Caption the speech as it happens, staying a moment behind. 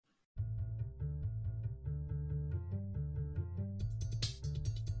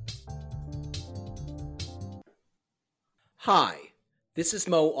Hi, this is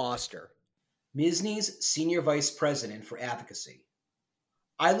Mo Oster, MSSNY's Senior Vice President for Advocacy.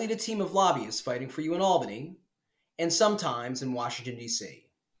 I lead a team of lobbyists fighting for you in Albany and sometimes in Washington, D.C.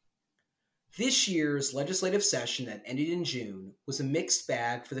 This year's legislative session that ended in June was a mixed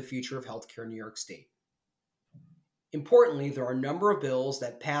bag for the future of healthcare in New York State. Importantly, there are a number of bills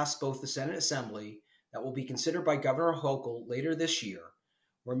that passed both the Senate and Assembly that will be considered by Governor Hochul later this year,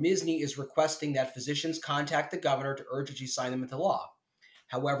 where MSSNY is requesting that physicians contact the governor to urge that she sign them into law.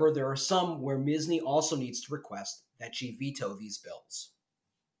 However, there are some where MSSNY also needs to request that she veto these bills.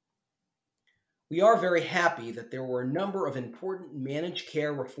 We are very happy that there were a number of important managed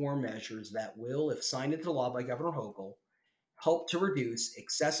care reform measures that will, if signed into law by Governor Hochul, help to reduce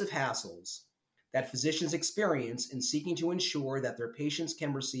excessive hassles that physicians experience in seeking to ensure that their patients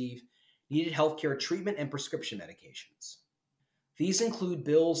can receive needed healthcare treatment and prescription medications. These include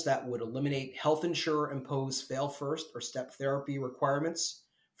bills that would eliminate health insurer-imposed fail-first or step therapy requirements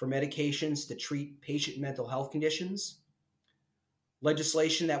for medications to treat patient mental health conditions,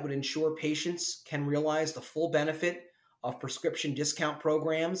 legislation that would ensure patients can realize the full benefit of prescription discount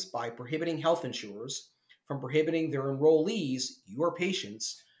programs by prohibiting health insurers from prohibiting their enrollees, your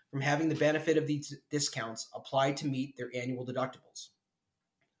patients, from having the benefit of these discounts applied to meet their annual deductibles.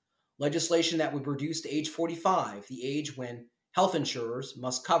 Legislation that would reduce to age 45, the age when health insurers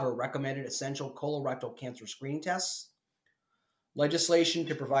must cover recommended essential colorectal cancer screening tests. Legislation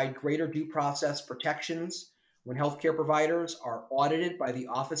to provide greater due process protections when healthcare providers are audited by the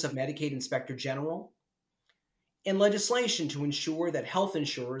Office of Medicaid Inspector General. And legislation to ensure that health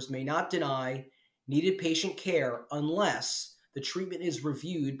insurers may not deny needed patient care unless the treatment is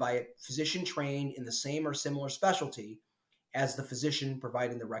reviewed by a physician trained in the same or similar specialty as the physician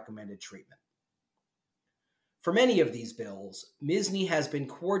providing the recommended treatment. For many of these bills, MSSNY has been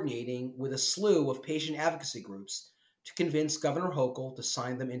coordinating with a slew of patient advocacy groups to convince Governor Hochul to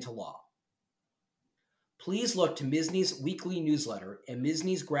sign them into law. Please look to MSSNY's weekly newsletter and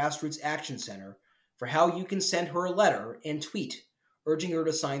MSSNY's Grassroots Action Center for how you can send her a letter and tweet urging her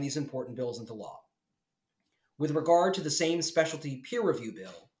to sign these important bills into law. With regard to the same specialty peer review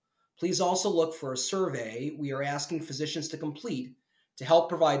bill, please also look for a survey we are asking physicians to complete to help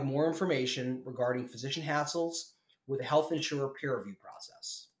provide more information regarding physician hassles with the health insurer peer review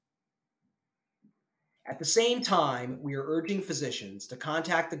process. At the same time, we are urging physicians to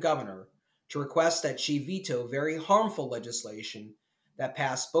contact the governor to request that she veto very harmful legislation that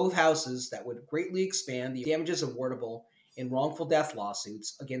passed both houses that would greatly expand the damages awardable in wrongful death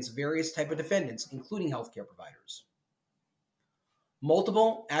lawsuits against various types of defendants, including healthcare providers.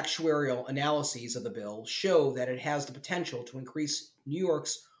 Multiple actuarial analyses of the bill show that it has the potential to increase New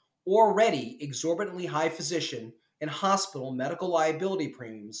York's already exorbitantly high physician and hospital medical liability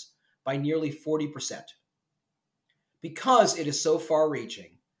premiums by nearly 40%. Because it is so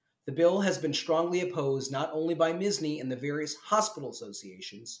far-reaching, the bill has been strongly opposed not only by MSSNY and the various hospital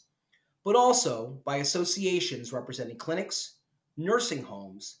associations, but also by associations representing clinics, nursing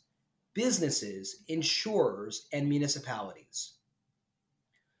homes, businesses, insurers, and municipalities.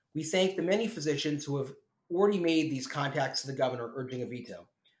 We thank the many physicians who have already made these contacts to the governor urging a veto,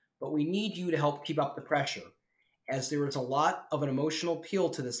 but we need you to help keep up the pressure, as there is a lot of an emotional appeal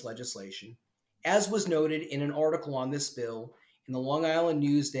to this legislation, as was noted in an article on this bill in the Long Island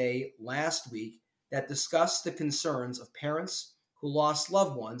Newsday last week that discussed the concerns of parents who lost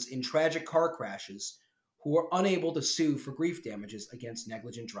loved ones in tragic car crashes who were unable to sue for grief damages against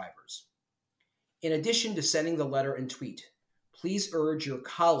negligent drivers. In addition to sending the letter and tweet, please urge your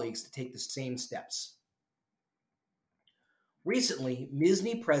colleagues to take the same steps. Recently,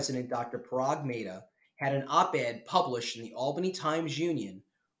 MSSNY President Dr. Parag Mehta had an op-ed published in the Albany Times-Union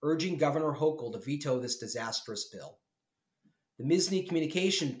urging Governor Hochul to veto this disastrous bill. The MSSNY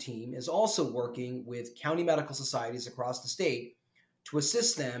communication team is also working with county medical societies across the state to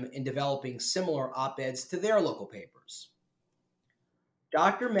assist them in developing similar op-eds to their local papers.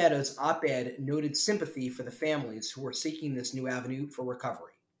 Dr. Mehta's op-ed noted sympathy for the families who are seeking this new avenue for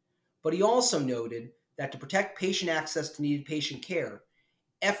recovery, but he also noted that to protect patient access to needed patient care,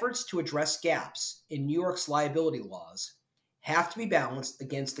 efforts to address gaps in New York's liability laws have to be balanced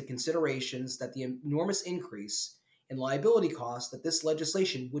against the considerations that the enormous increase in liability costs that this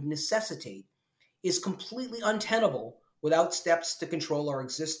legislation would necessitate is completely untenable without steps to control our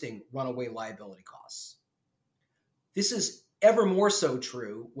existing runaway liability costs. This is ever more so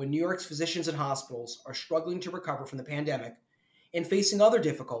true when New York's physicians and hospitals are struggling to recover from the pandemic and facing other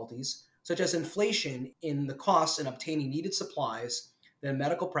difficulties, such as inflation in the costs in obtaining needed supplies that a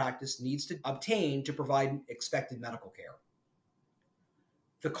medical practice needs to obtain to provide expected medical care.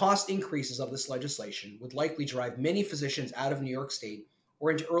 The cost increases of this legislation would likely drive many physicians out of New York State or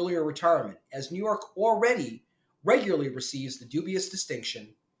into earlier retirement, as New York already regularly receives the dubious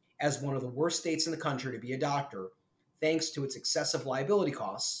distinction as one of the worst states in the country to be a doctor, thanks to its excessive liability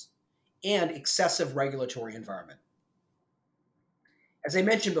costs and excessive regulatory environment. As I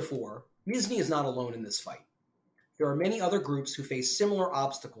mentioned before, MISNY is not alone in this fight. There are many other groups who face similar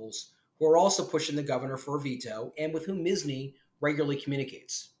obstacles who are also pushing the governor for a veto and with whom MISNY regularly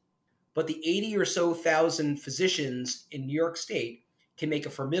communicates. But the 80 or so thousand physicians in New York State can make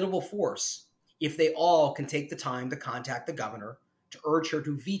a formidable force if they all can take the time to contact the governor to urge her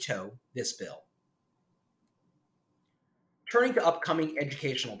to veto this bill. Turning to upcoming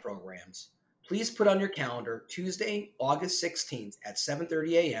educational programs, please put on your calendar Tuesday, August 16th at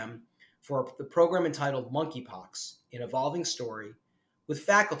 7:30 a.m. for the program entitled Monkeypox, an Evolving Story, with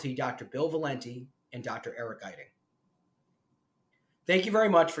faculty Dr. Bill Valenti and Dr. Eric Eiting. Thank you very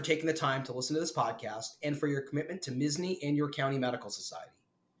much for taking the time to listen to this podcast and for your commitment to MISNY and your county medical society.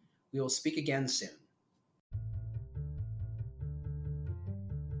 We will speak again soon.